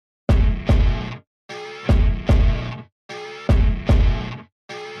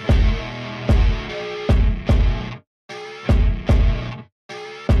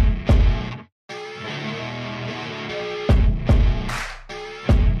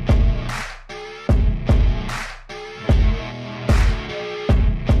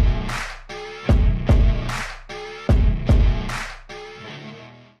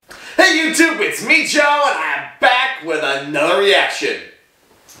it's me, Joe, and I'm back with another reaction.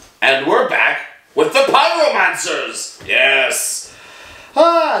 And we're back with the Pyromancers! Yes!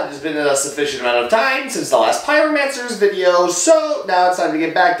 There's been a sufficient amount of time since the last Pyromancers video, so now it's time to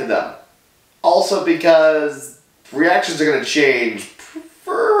get back to them. Also because reactions are going to change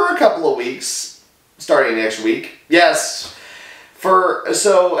for a couple of weeks, starting next week. Yes,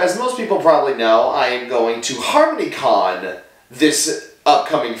 so as most people probably know, I am going to HarmonyCon this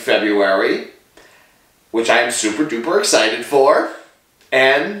upcoming February, which I am super duper excited for,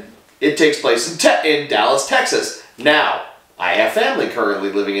 and it takes place in Dallas, Texas. Now, I have family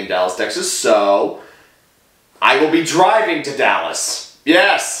currently living in Dallas, Texas, so I will be driving to Dallas.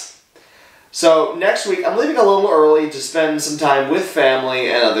 Yes! So next week, I'm leaving a little early to spend some time with family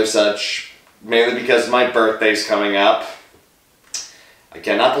and other such, mainly because my birthday's coming up. I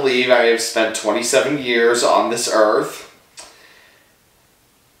cannot believe I have spent 27 years on this earth.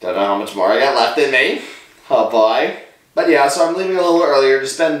 Don't know how much more I got left in me. Oh boy. But yeah, so I'm leaving a little earlier to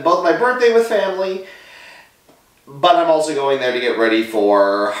spend both my birthday with family, but I'm also going there to get ready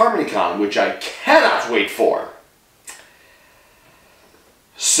for HarmonyCon, which I cannot wait for.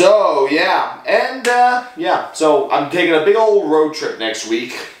 So, yeah. And, so I'm taking a big old road trip next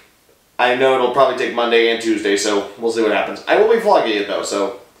week. I know it'll probably take Monday and Tuesday, so we'll see what happens. I will be vlogging it, though,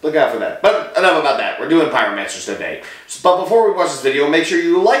 so look out for that. But enough about that. We're doing Pyromancers today. But before we watch this video, make sure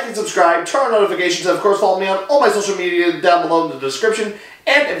you like and subscribe, turn on notifications, and of course follow me on all my social media down below in the description.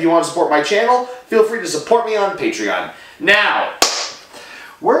 And if you want to support my channel, feel free to support me on Patreon. Now,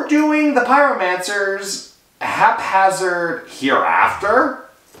 we're doing the Pyromancers Haphazard Hereafter.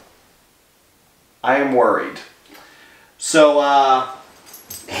 I am worried. So,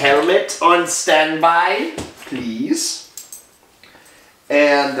 helmet on standby, please.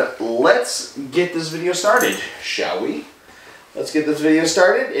 And let's get this video started, shall we? Let's get this video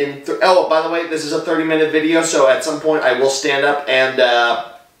started in... Oh, by the way, this is a 30-minute video, so at some point I will stand up and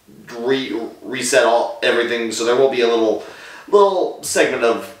reset everything, so there will be a little segment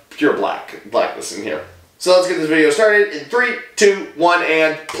of pure blackness in here. So let's get this video started in 3, 2, 1,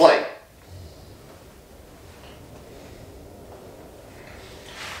 and play.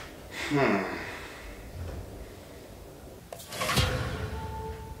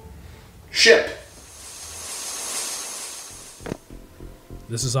 Ship.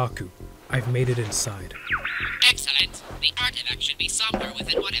 This is Aku. I've made it inside. Excellent. The artifact should be somewhere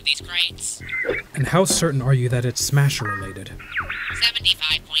within one of these crates. And how certain are you that it's Smasher related?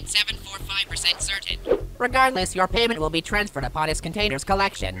 75.745% certain. Regardless, your payment will be transferred upon its container's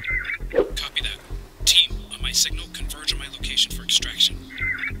collection. Copy that. Team, on my signal, converge on my location for extraction.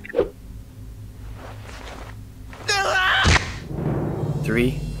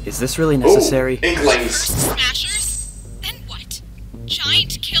 Three? Is this really necessary? Ooh, Inklings. Smashers? Then what?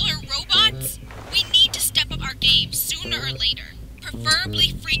 Giant killer robots? We need to step up our game sooner or later.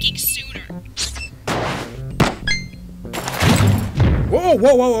 Preferably freaking sooner.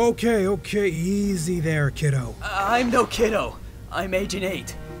 Whoa, okay, easy there, kiddo. I'm no kiddo. I'm Agent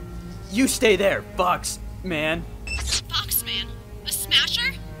 8. You stay there, Fox Man. Fox Man? A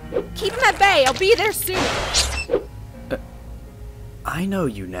smasher? Keep him at bay, I'll be there soon. I know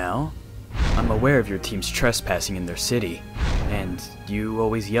you now. I'm aware of your team's trespassing in their city, and you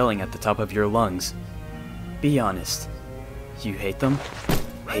always yelling at the top of your lungs. Be honest. You hate them?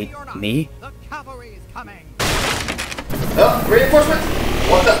 Hate me? The cavalry is coming. Oh, reinforcement!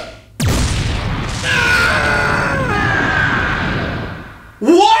 What the?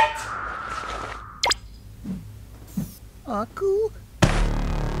 What? Aku?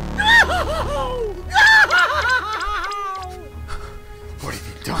 What have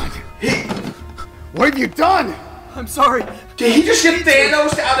you done? What have you done? I'm sorry. Did he just get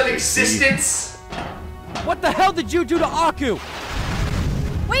Thanos out of existence? What the hell did you do to Aku?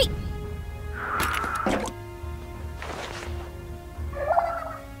 Wait!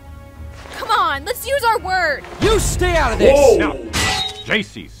 Come on, let's use our word! You stay out of this! Whoa. Now,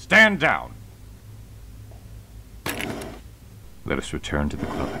 JC, stand down. Let us return to the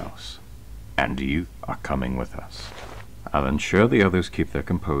clubhouse. And you are coming with us. I'll ensure the others keep their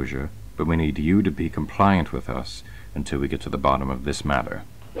composure, but we need you to be compliant with us until we get to the bottom of this matter.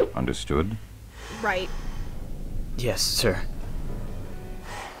 Understood? Right. Yes, sir.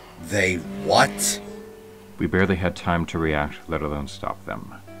 They what? We barely had time to react, let alone stop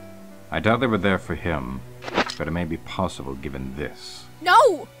them. I doubt they were there for him, but it may be possible given this.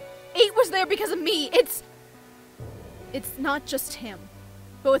 No! 8 was there because of me. It's not just him.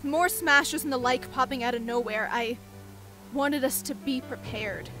 But with more smashers and the like popping out of nowhere, I wanted us to be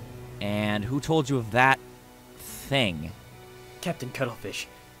prepared. And who told you of that thing? Captain Cuttlefish.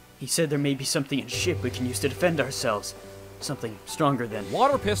 He said there may be something in ship we can use to defend ourselves. Something stronger than...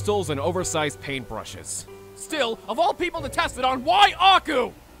 Water pistols and oversized paintbrushes. Still, of all people to test it on, why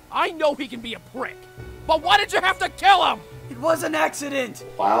Aku? I know he can be a prick, but why did you have to kill him? It was an accident!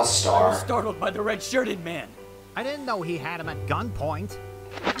 Wow, I was Star. startled by the red-shirted man. I didn't know he had him at gunpoint.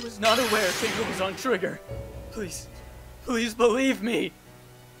 I was not aware finger was on trigger. Please, please believe me.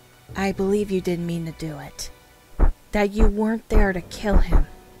 I believe you didn't mean to do it. That you weren't there to kill him.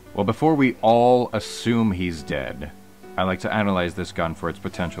 Well, before we all assume he's dead, I like to analyze this gun for its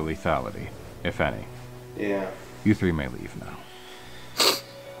potential lethality, if any. Yeah. You three may leave now.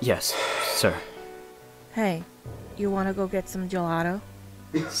 Yes, sir. Hey, you want to go get some gelato?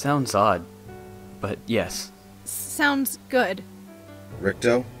 Sounds odd, but yes. Sounds good.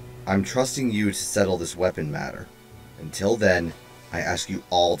 Ricto, I'm trusting you to settle this weapon matter. Until then, I ask you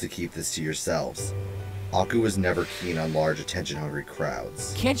all to keep this to yourselves. Aku was never keen on large attention-hungry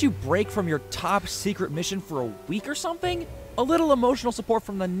crowds. Can't you break from your top secret mission for a week or something? A little emotional support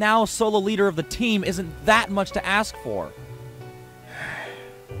from the now solo leader of the team isn't that much to ask for.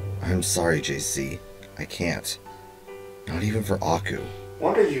 I'm sorry, JC. I can't. Not even for Aku.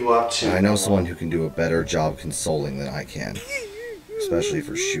 What are you up to? I know someone who can do a better job consoling than I can. Especially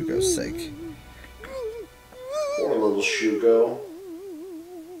for Shugo's sake. Poor little Shugo.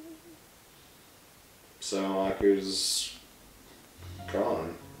 So Aku's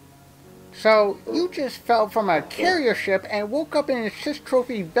gone. So, you just fell from a carrier ship and woke up in a Sis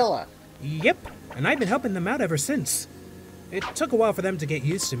Trophy villa. Yep, and I've been helping them out ever since. It took a while for them to get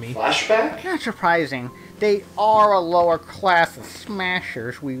used to me. Flashback? Not surprising. They are a lower class of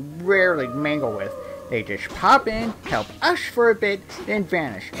smashers we rarely mingle with. They just pop in, help us for a bit, then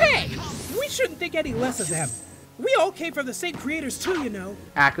vanish. Hey! We shouldn't think any less of them. We all came from the same creators too, you know.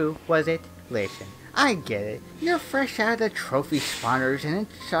 Aku, was it? Listen, I get it. You're fresh out of the trophy spawners and it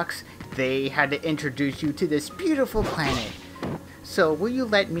sucks they had to introduce you to this beautiful planet. So will you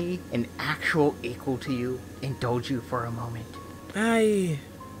let me, an actual equal to you, indulge you for a moment? I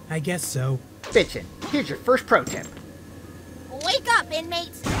guess so. Bitchin', here's your first pro tip. Wake up,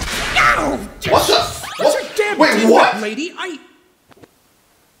 inmates! Ow! What the? What's your damn Wait, deal, what? lady?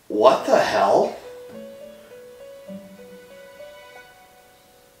 What the hell?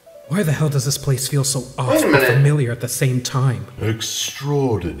 Why the hell does this place feel so off Wait a but minute. familiar at the same time?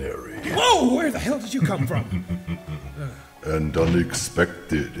 Extraordinary. Whoa! Where the hell did you come from? And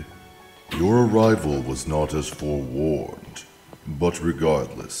unexpected. Your arrival was not as forewarned. But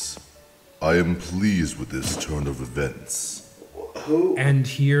regardless, I am pleased with this turn of events. Who? And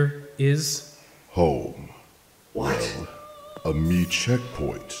here is... Home. What? A me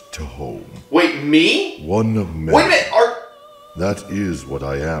checkpoint to home. Wait, me? One of many. Wait a minute, That is what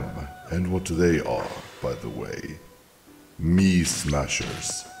I am, and what they are, by the way. Me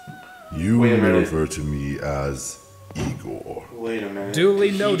Smashers. You Wait a may minute. refer to me as Igor. Wait a minute. Duly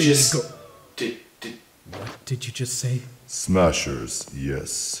Did he noted, just- Igor. Did, What did you just say? Smashers,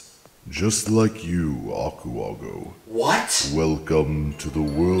 yes. Just like you, Akuago. What? Welcome to the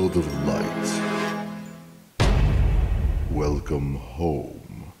world of light. Welcome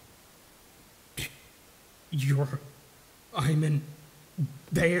home. I'm in...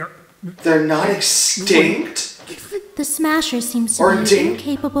 They're not extinct? The Smasher seems to Or be ding-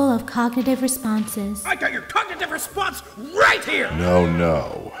 incapable of cognitive responses. I got your cognitive response right here!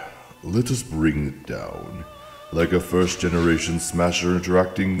 Now, let us bring it down. Like a first-generation Smasher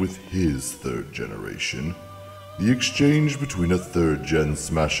interacting with his third generation. The exchange between a third-gen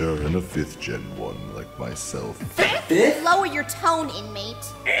Smasher and a fifth-gen one like myself. Fifth? Lower your tone, inmate.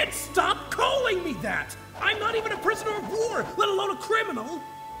 And stop calling me that! I'm not even a prisoner of war, let alone a criminal!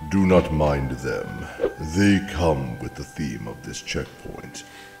 Do not mind them. They come with the theme of this checkpoint.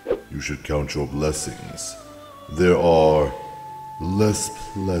 You should count your blessings. There are less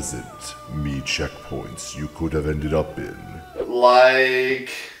pleasant me checkpoints you could have ended up in.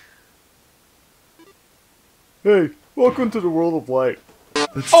 Like... Hey, welcome to the world of light.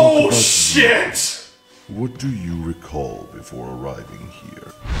 Let's talk Oh, about shit! What do you recall before arriving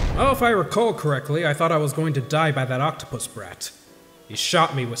here? Oh, if I recall correctly, I thought I was going to die by that octopus brat. He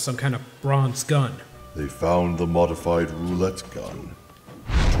shot me with some kind of bronze gun. They found the modified roulette gun.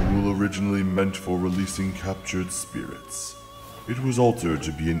 A tool originally meant for releasing captured spirits. It was altered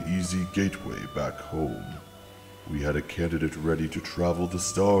to be an easy gateway back home. We had a candidate ready to travel the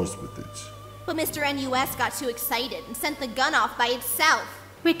stars with it. But Mr. NUS got too excited and sent the gun off by itself.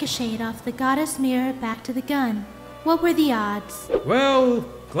 Ricocheted off the goddess mirror back to the gun. What were the odds? Well,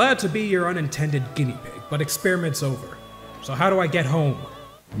 glad to be your unintended guinea pig, but experiment's over. So how do I get home?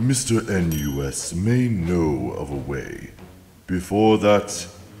 Mr. NUS may know of a way. Before that,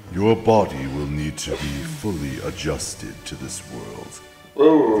 Your body will need to be fully adjusted to this world.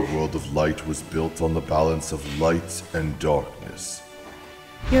 Ooh. The world of light was built on the balance of light and darkness.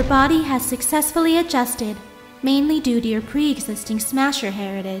 Your body has successfully adjusted, mainly due to your pre-existing Smasher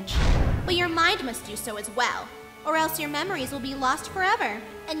heritage. But your mind must do so as well, or else your memories will be lost forever,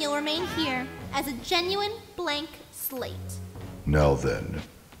 and you'll remain here as a genuine blank slate. Now then,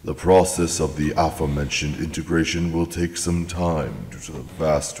 the process of the aforementioned integration will take some time due to the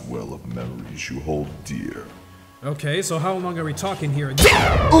vast well of memories you hold dear. Okay, so how long are we talking here?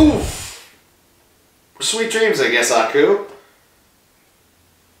 Oof! Sweet dreams, I guess, Aku.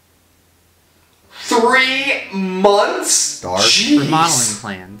 3 months? Dark. Remodeling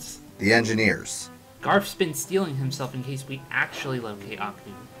plans. The engineers. Garf's been stealing himself in case we actually locate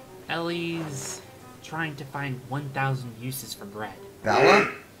Aku. Ellie's trying to find 1,000 uses for bread.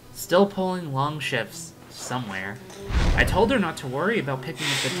 Bella? Still pulling long shifts somewhere. I told her not to worry about picking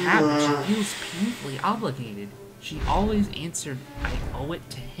up the tab, but she feels painfully obligated. She always answered, I owe it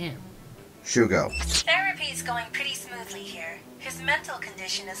to him. Shugo. Therapy's going pretty smoothly here. His mental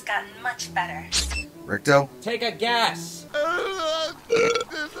condition has gotten much better. Ricto? Take a guess.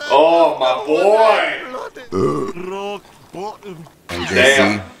 Oh, my boy! And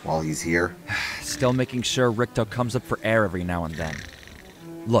JC, while he's here. Still making sure Ricto comes up for air every now and then.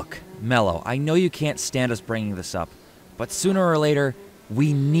 Look, Mello, I know you can't stand us bringing this up, but sooner or later,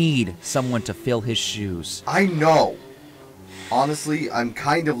 we need someone to fill his shoes. I know. Honestly, I'm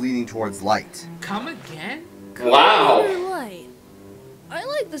kind of leaning towards light. Come again? Wow. Light. I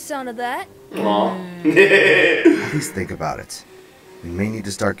like the sound of that. Please think about it. We may need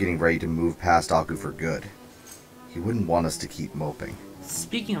to start getting ready to move past Aku for good. He wouldn't want us to keep moping.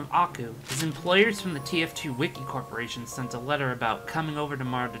 Speaking of Aku, his employers from the TF2 Wiki Corporation sent a letter about coming over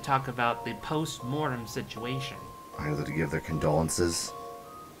tomorrow to talk about the post-mortem situation. Either to give their condolences,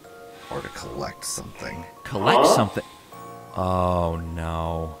 or to collect something. Collect something? Oh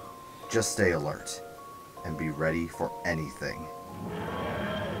no. Just stay alert, and be ready for anything.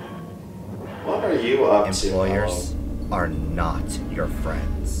 What are you up to? Employers are not your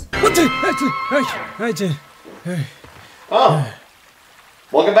friends. Oh.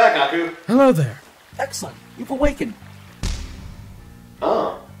 Welcome back, Aku. Hello there. Excellent. You've awakened.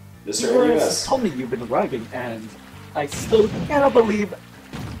 Oh. Mr. Yours US. told me you've been arriving, and I still cannot believe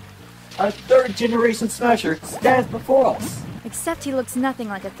a third-generation Smasher stands before us. Except he looks nothing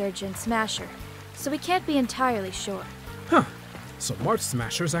like a third-gen Smasher, so we can't be entirely sure. Huh. So March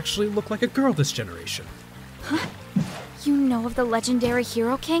Smashers actually look like a girl this generation. Huh? You know of the legendary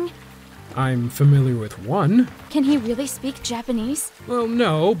Hero King? I'm familiar with one. Can he really speak Japanese? Well,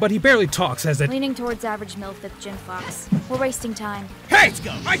 no, but he barely talks as it. Leaning towards average male 5th gen Fox. We're wasting time. Hey! Let's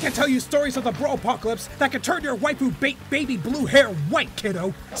go! I can tell you stories of the bro apocalypse that can turn your waifu baby blue hair white,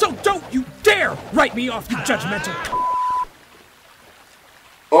 kiddo! So don't you dare write me off, you judgmental.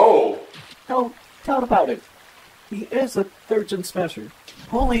 Oh! Tell about it. He is a third-gen Smasher.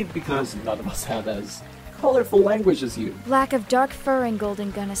 Only because none of us have as colorful language as you. Lack of dark fur and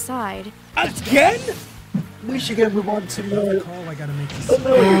golden gun aside. Again? We should get move on to more I gotta make this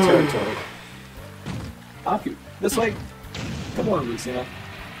familiar territory. Aku, this way. Come on, Lucina.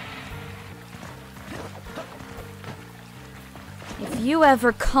 If you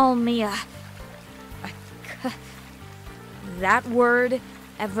ever call me that word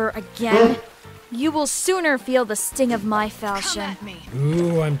ever again, you will sooner feel the sting of my falchion.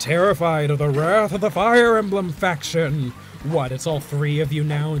 Ooh, I'm terrified of the Wrath of the Fire Emblem faction. What, it's all 3 of you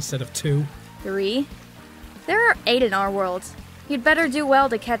now instead of 2? 3? There are 8 in our world. You'd better do well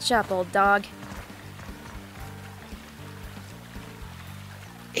to catch up, old dog.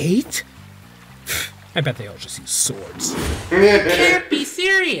 8? I bet they all just use swords. Can't be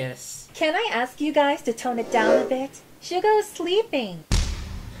serious. Can I ask you guys to tone it down a bit? Shugo's sleeping.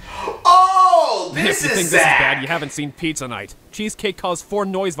 Oh, If you think this is bad, you haven't seen Pizza Night. Cheesecake caused 4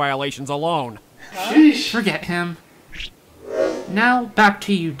 noise violations alone. Forget him. Now, back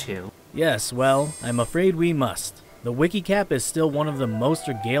to you two. Yes, well, I'm afraid we must. The Wikicap is still one of the most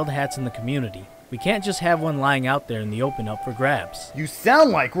regaled hats in the community. We can't just have one lying out there in the open up for grabs. You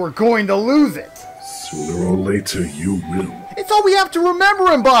sound like we're going to lose it. Sooner or later, you will. It's all we have to remember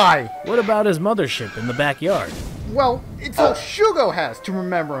him by. What about his mothership in the backyard? Well, it's all Shugo has to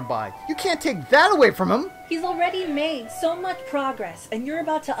remember him by. You can't take that away from him. He's already made so much progress, and you're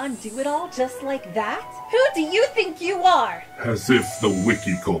about to undo it all just like that? Who do you think you are? As if the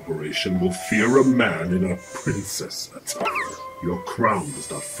Wiki Corporation will fear a man in a princess attire. Your crown does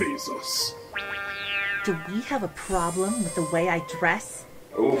not faze us. Do we have a problem with the way I dress?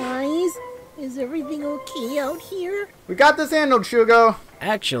 Guys, is everything okay out here? We got this handled, Shugo.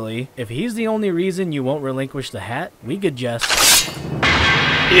 Actually, if he's the only reason you won't relinquish the hat, we could just...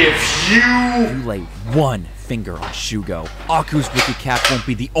 If you lay one finger on Shugo, Aku's wiki cap won't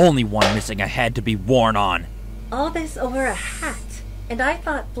be the only one missing a head to be worn on. All this over a hat. And I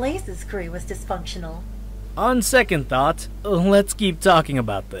thought Blaze's crew was dysfunctional. On second thought, let's keep talking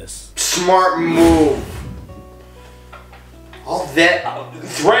about this. Smart move. All that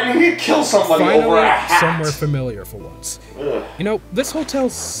threatening to kill somebody Finally, over a hat. somewhere familiar for once. Ugh. You know, this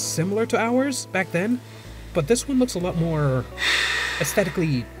hotel's similar to ours back then, but this one looks a lot more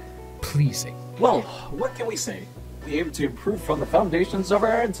aesthetically pleasing. Well, what can we say? We aim to improve from the foundations of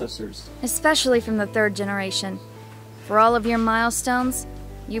our ancestors. Especially from the third generation. For all of your milestones,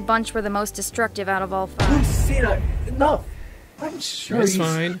 you bunch were the most destructive out of all five. Lucina, enough! I'm sure It's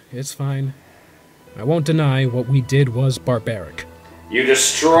fine, it's fine. I won't deny what we did was barbaric. You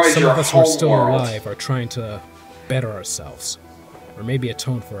destroyed Some your of us who are still homeworld. alive are trying to better ourselves. Or maybe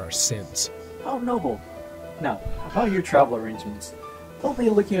atone for our sins. How noble. Now, about your travel arrangements. Only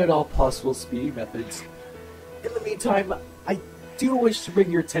looking at all possible speedy methods. In the meantime, I do wish to bring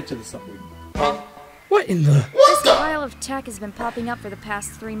your attention to something. What in the... This pile of tech has been popping up for the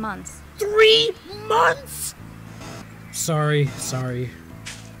past 3 months. 3 months?! Sorry.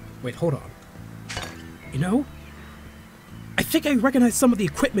 Wait, hold on. You know, I think I recognize some of the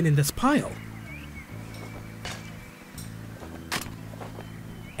equipment in this pile.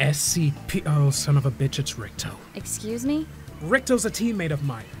 SCP... Oh, son of a bitch, it's Ricto. Excuse me? Ricto's a teammate of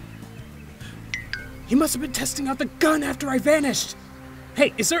mine. He must have been testing out the gun after I vanished.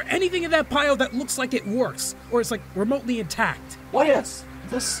 Hey, is there anything in that pile that looks like it works? Or is like remotely intact? Why yes,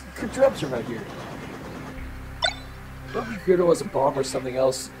 this contraption right here. But we figured it was a bomb or something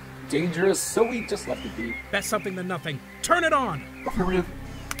else dangerous, so we just left it be. That's something than nothing. Turn it on! Affirmative.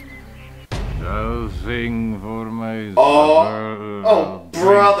 Something for my Oh,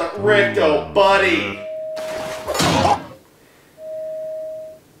 brother, Ricto, buddy.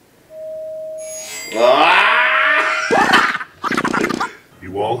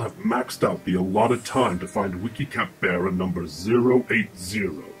 You all have maxed out the allotted time to find Wikicap bearer number 080.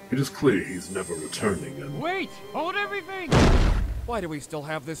 It is clear he's never returning and... Wait! Hold everything! Why do we still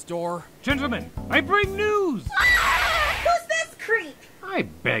have this door? Gentlemen, I bring news! Who's this creep? I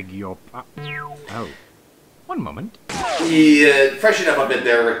beg your Oh. One moment. Yeah, freshen up a bit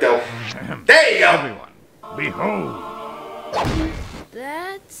there, Ricto. There you go! Everyone, behold!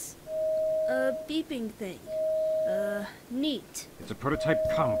 That's a beeping thing. Neat. It's a prototype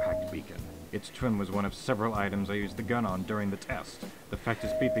compact beacon. Its twin was one of several items I used the gun on during the test. The fact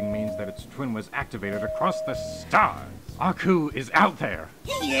its beeping means that its twin was activated across the stars. Aku is out there.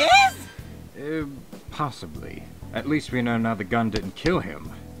 He is? Possibly. At least we know now the gun didn't kill him.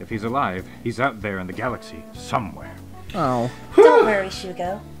 If he's alive, he's out there in the galaxy, somewhere. Oh. Don't worry,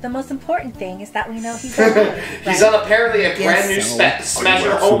 Shugo. The most important thing is that we know he's alive. He's on apparently a brand new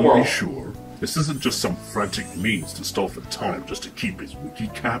Smasher homeworld. Sure. This isn't just some frantic means to stall for time just to keep his wiki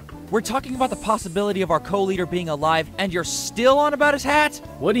cap. We're talking about the possibility of our co-leader being alive, and you're still on about his hat?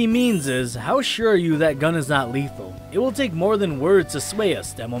 What he means is, how sure are you that gun is not lethal? It will take more than words to sway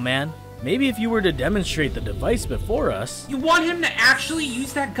us, Demo Man. Maybe if you were to demonstrate the device before us... You want him to actually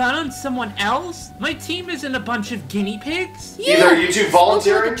use that gun on someone else? My team isn't a bunch of guinea pigs. Either are you two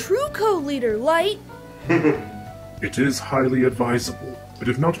volunteering? Like a true co-leader, Light. It is highly advisable, but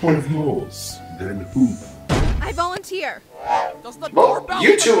if not one of yours, then who? I volunteer. Well,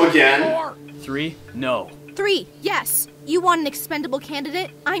 you two again. 3, no. 3, yes. You want an expendable candidate?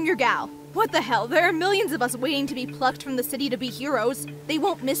 I'm your gal. What the hell? There are millions of us waiting to be plucked from the city to be heroes. They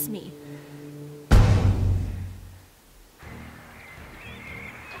won't miss me.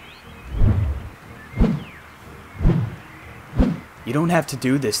 You don't have to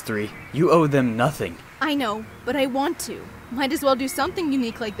do this, 3. You owe them nothing. I know, but I want to. Might as well do something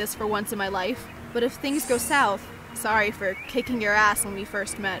unique like this for once in my life. But if things go south, sorry for kicking your ass when we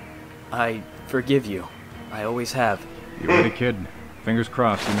first met. I forgive you. I always have. You ready, kid? Fingers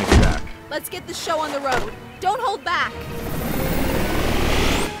crossed you make it back. Let's get the show on the road. Don't hold back.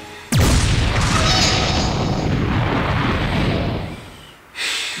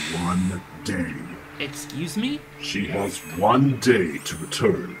 One day. Excuse me? She has 1 day to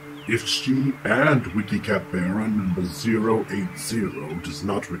return. If she and Wikicap bearer number 080 does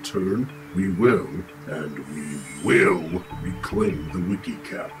not return, we will reclaim the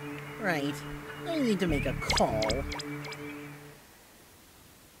Wikicap. Right. I need to make a call.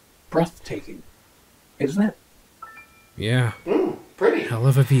 Breathtaking, isn't it? Yeah. Pretty. Hell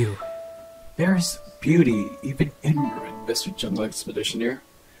of a view. There's beauty even in ruin, Mr. Jungle Expeditioneer.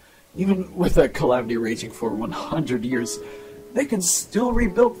 Even with that calamity raging for 100 years, they can still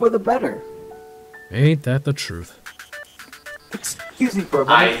rebuild for the better. Ain't that the truth? Excuse me for a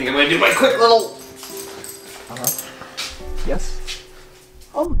moment. I think I'm gonna do my quick little... Yes?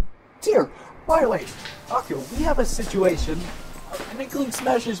 Oh, dear. By the way, Aku, we have a situation. An Inkling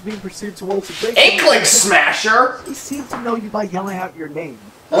Smasher is being pursued towards a great... Inkling Smasher? He seemed to know you by yelling out your name.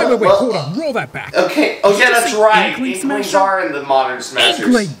 Wait, hold on. Roll that back. Okay, oh yeah, that's right. Inkling Inklings Smasher? are in the modern Smashers.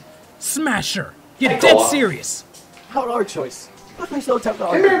 Inkling Smasher. You're Hey, dead go on. serious. How our choice. But there's no time to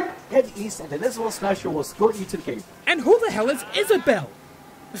argue. Head east and the Invisible Smasher will escort you to the cave. And who the hell is Isabel?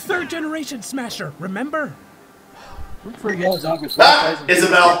 Third generation Smasher, remember? Isabel.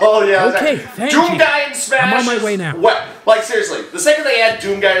 Oh yeah. Okay, thank you. Doomguy and Smash. I'm on my way now. What? Like seriously, the second they add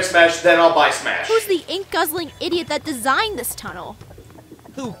Doomguy to Smash, then I'll buy Smash. Who's the ink-guzzling idiot that designed this tunnel?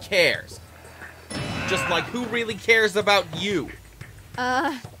 Who cares? Just like who really cares about you?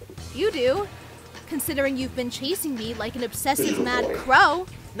 You do. Considering you've been chasing me like an obsessive mad crow.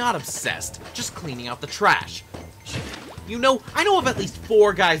 Not obsessed, just cleaning out the trash. You know, I know of at least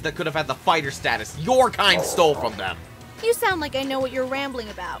 4 guys that could have had the fighter status your kind stole from them. You sound like I know what you're rambling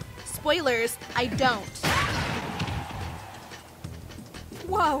about. Spoilers, I don't.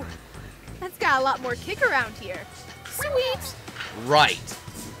 Whoa, that's got a lot more kick around here. Sweet. Right.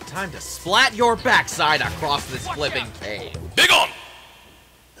 Time to splat your backside across this flipping cave. Big on!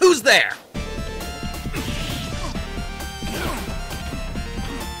 Who's there?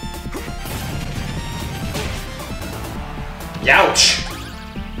 Youch!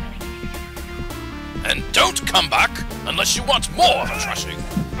 And don't come back unless you want more of a thrashing.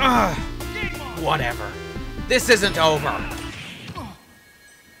 Whatever. This isn't over.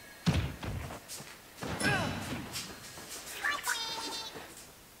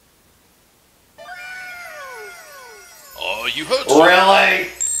 Oh, you hurt? Really?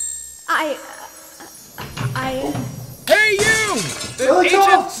 Hey, you! The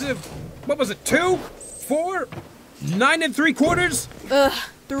agents, what was it, 2? 4? 9 3/4? Ugh,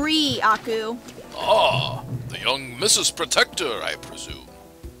 3, Aku. Ah, the young Mrs. Protector, I presume.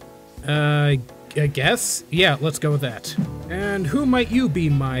 I guess? Yeah, let's go with that. And who might you be,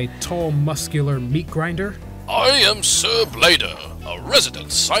 my tall, muscular meat grinder? I am Sir Blader, a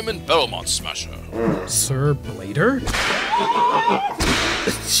resident Simon Belmont Smasher. Sir Blader?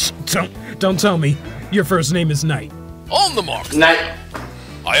 Don't tell me. Your first name is Knight. On the mark. Knight.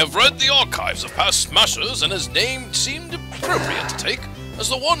 I have read the archives of past Smashers, and his name seemed appropriate to take as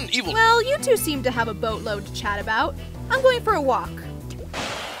the one evil... Well, you two seem to have a boatload to chat about. I'm going for a walk.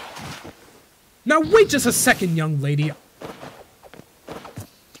 Now wait just a second, young lady.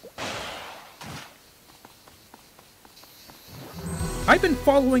 I've been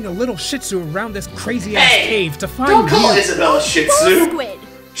following a little Shih Tzu around this crazy-ass cave to find Don't call you. Isabel a Shih Tzu. Squid.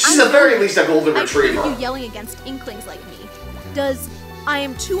 She's at the very least a golden I've heard retriever. you yelling against Inklings like me. Does I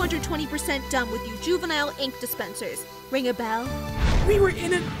am 220% done with you juvenile ink dispensers ring a bell?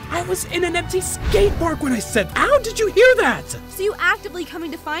 I was in an empty skate park when I said, how did you hear that? So you actively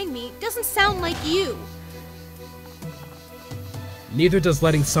coming to find me doesn't sound like you. Neither does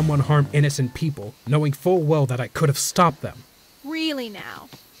letting someone harm innocent people, knowing full well that I could have stopped them. Really now.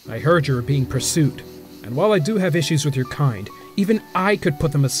 I heard you were being pursued, and while I do have issues with your kind, even I could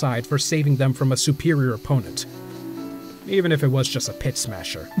put them aside for saving them from a superior opponent. Even if it was just a pit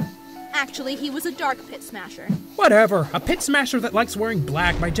smasher. Actually, he was a dark pit smasher. Whatever, a pit smasher that likes wearing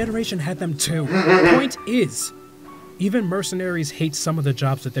black, my generation had them too. Point is, even mercenaries hate some of the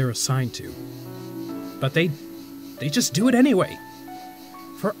jobs that they're assigned to. But they just do it anyway.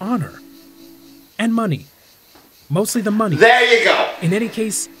 For honor. And money. Mostly the money. There you go. In any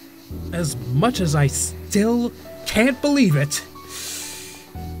case, as much as I still can't believe it,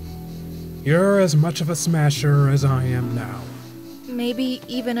 you're as much of a smasher as I am now. Maybe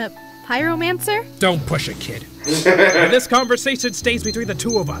even a pyromancer? Don't push it, kid. And this conversation stays between the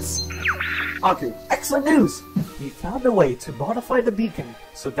two of us. Aku, excellent news! We found a way to modify the beacon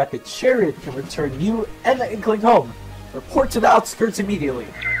so that the chariot can return you and the Inkling home. Report to the outskirts immediately.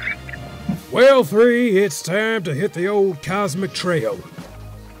 Well, 3, it's time to hit the old cosmic trail.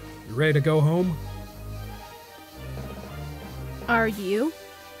 You ready to go home? Are you?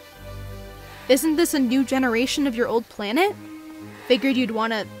 Isn't this a new generation of your old planet? Figured you'd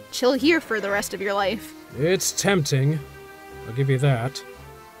want to chill here for the rest of your life. It's tempting, I'll give you that.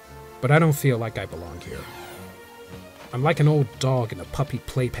 But I don't feel like I belong here. I'm like an old dog in a puppy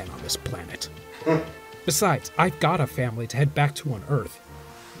playpen on this planet. Besides, I've got a family to head back to on Earth.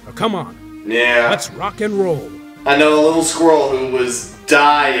 Now come on. Yeah. Let's rock and roll. I know a little squirrel who was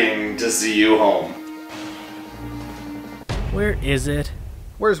dying to see you home. Where is it?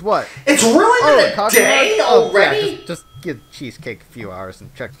 Where's what? It's really been a day already? Yeah, just give Cheesecake a few hours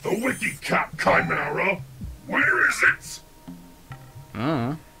and check. The Wiki Cap Chimera? Where is it?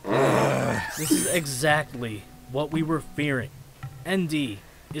 This is exactly what we were fearing. ND,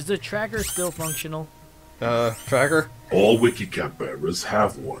 is the tracker still functional? Tracker? All Wiki Cap bearers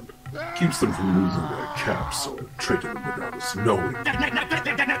have one. Keeps them from losing their caps or trading them without us knowing.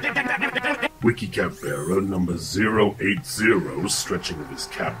 Wiki Cap bearer number 080, stretching of his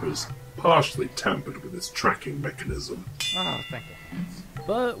cappers, partially tampered with his tracking mechanism. Oh, thank you.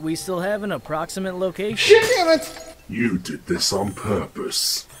 But we still have an approximate location. Shit, damn it! You did this on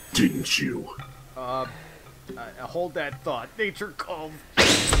purpose, didn't you? Hold that thought. Nature calls.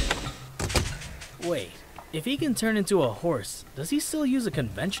 Wait, if he can turn into a horse, does he still use a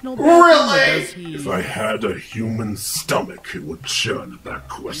conventional Really? bathroom, or does he... If I had a human stomach, it would churn at that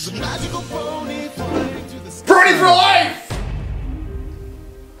question. Pony for life!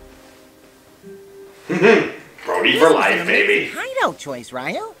 Brody for life, baby. Hideout choice,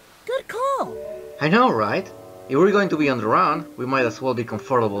 Ryo. Good call. I know, right? If we're going to be on the run, we might as well be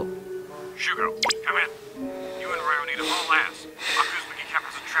comfortable. Shugo, come in. You and Ryo need a haul ass. Aku's Wiki Cap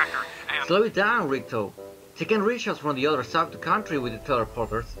has a tracker, and... Slow it down, Ricto. They can reach us from the other side of the country with the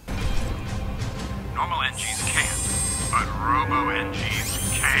teleporters. Normal NGs can't, but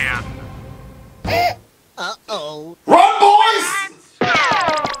Robo-NGs can. Uh-oh. Run, boys!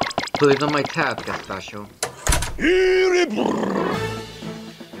 Put it on my tab, Gaspacho.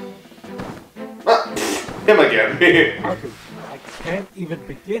 Him again. Aku, I can't even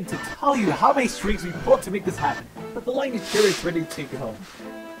begin to tell you how many strings we pulled to make this happen, but the line is sure is ready to take it home.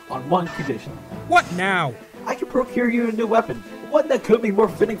 On one condition. What now? I can procure you a new weapon, one that could be more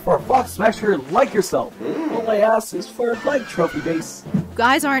fitting for a fox smasher like yourself. All I ask is for a blank trophy base.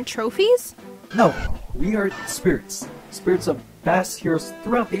 Guys aren't trophies? No, we are spirits. Spirits of past heroes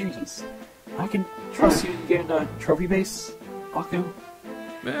throughout the ages. I can trust you in getting a trophy base, Aku?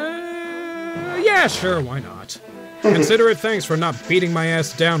 Yeah, sure, why not? Consider it thanks for not beating my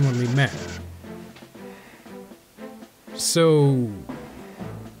ass down when we met. So...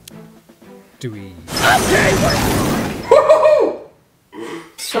 do we...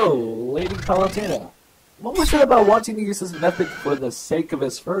 So, Lady Palatena, what was it about wanting to use this method for the sake of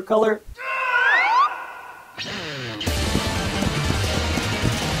his fur color?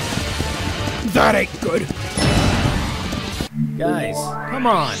 That ain't good. Guys, come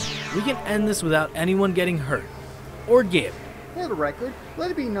on. We can end this without anyone getting hurt. Or Gib. For the record,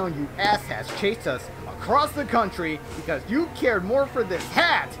 let it be known you asshats chased us across the country because you cared more for this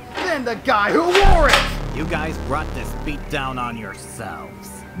hat than the guy who wore it! You guys brought this beat down on yourselves.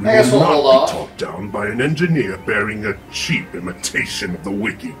 We will not be talked down by an engineer bearing a cheap imitation of the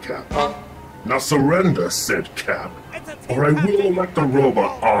Wiki Cap. Now surrender, said Cap, or I will elect a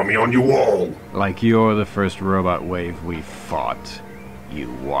robot army on you all. Like you're the first robot wave we fought.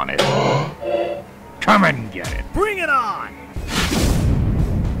 You want it? Come and get it. Bring it on!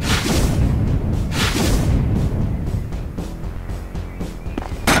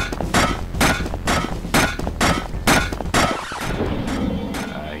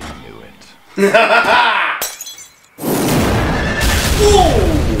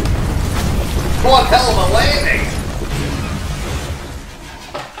 One hell of a landing!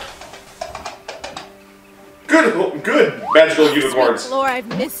 Good magical unicorns. Lord, I've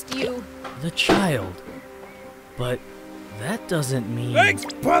missed you. The child. But that doesn't mean... Thanks,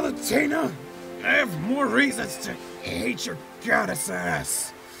 Palatena! I have more reasons to hate your goddess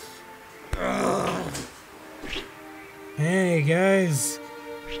ass. Ugh. Hey, guys.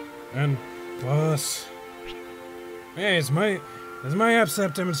 And boss. Hey, is my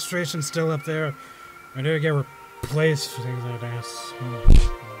AppSap demonstration still up there? Or did it get replaced for things like this?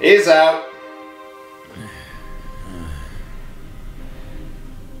 He's out.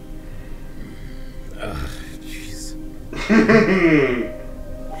 Ugh, jeez.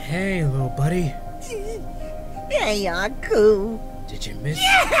 Hey, little buddy. Hey, Aku. Did you miss?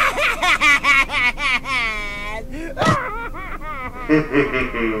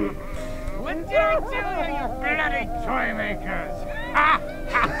 What did I tell you, you bloody toy makers?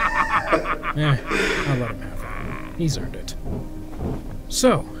 I'll let him have that. He's earned it.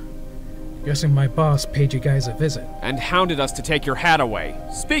 So, guessing my boss paid you guys a visit. And hounded us to take your hat away.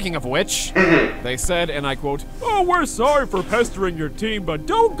 Speaking of which, they said, and I quote, "Oh, we're sorry for pestering your team, but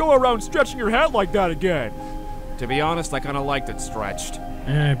don't go around stretching your hat like that again." To be honest, I kinda liked it stretched.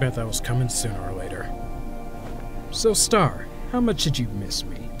 I bet that was coming sooner or later. So, Star, how much did you miss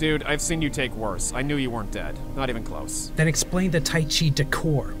me? Dude, I've seen you take worse. I knew you weren't dead. Not even close. Then explain the Tai Chi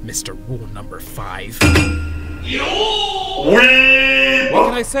decor, Mr. Rule Number 5. What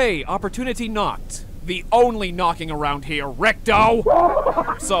can I say? Opportunity knocked. the only knocking around here, Recto!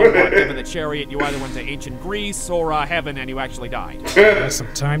 So, given the chariot, you either went to ancient Greece or heaven and you actually died. Got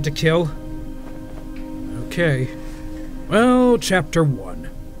some time to kill? Okay. Well, Chapter 1.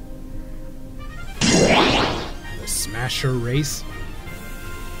 The Smasher race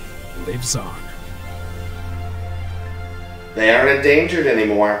lives on. They aren't endangered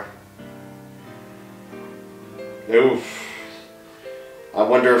anymore. Oof. I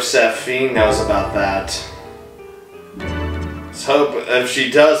wonder if Sapphine knows about that. Let's hope, if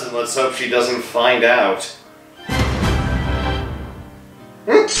she doesn't, let's hope she doesn't find out.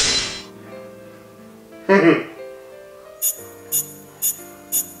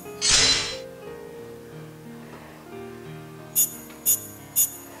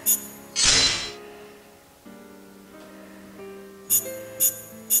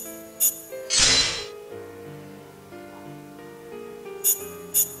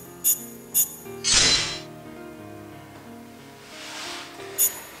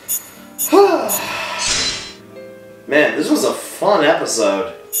 Man, this was a fun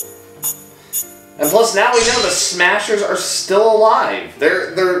episode. And plus now we know the Smashers are still alive.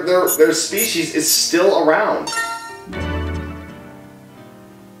 Their species is still around.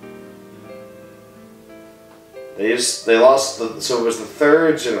 They lost the, so it was the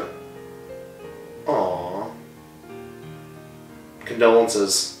thirds and aww.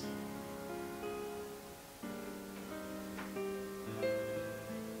 Condolences.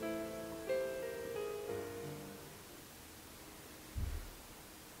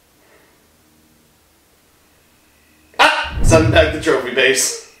 Send back the trophy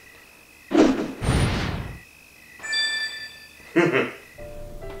base.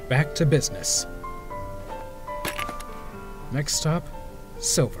 Back to business. Next stop,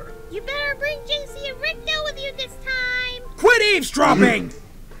 Silver. You better bring JC and Rico with you this time. Quit eavesdropping!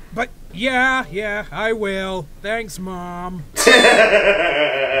 But yeah, I will. Thanks, Mom.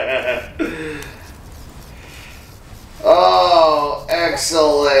 Oh,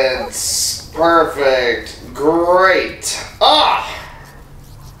 excellent. Perfect. Great.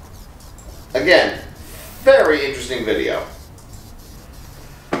 Again, very interesting video.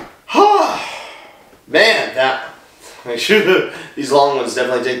 Man, these long ones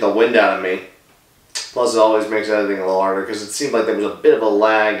definitely take the wind out of me. Plus, it always makes editing a little harder because it seemed like there was a bit of a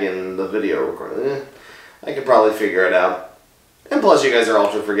lag in the video recording. I could probably figure it out. And plus, you guys are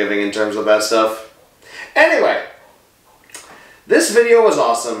ultra forgiving in terms of that stuff. Anyway, this video was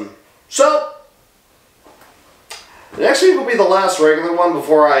awesome. So, next week will be the last regular one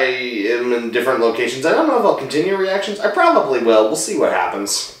before I am in different locations. I don't know if I'll continue reactions. I probably will. We'll see what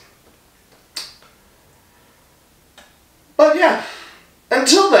happens. But yeah,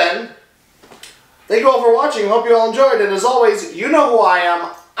 until then, thank you all for watching. Hope you all enjoyed. And as always, you know who I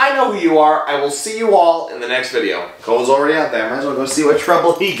am. I know who you are. I will see you all in the next video. Cole's already out there. Might as well go see what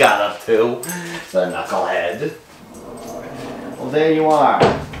trouble he got up to. The knucklehead. Well, there you are.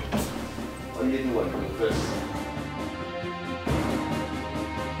 What are you doing, Rufus?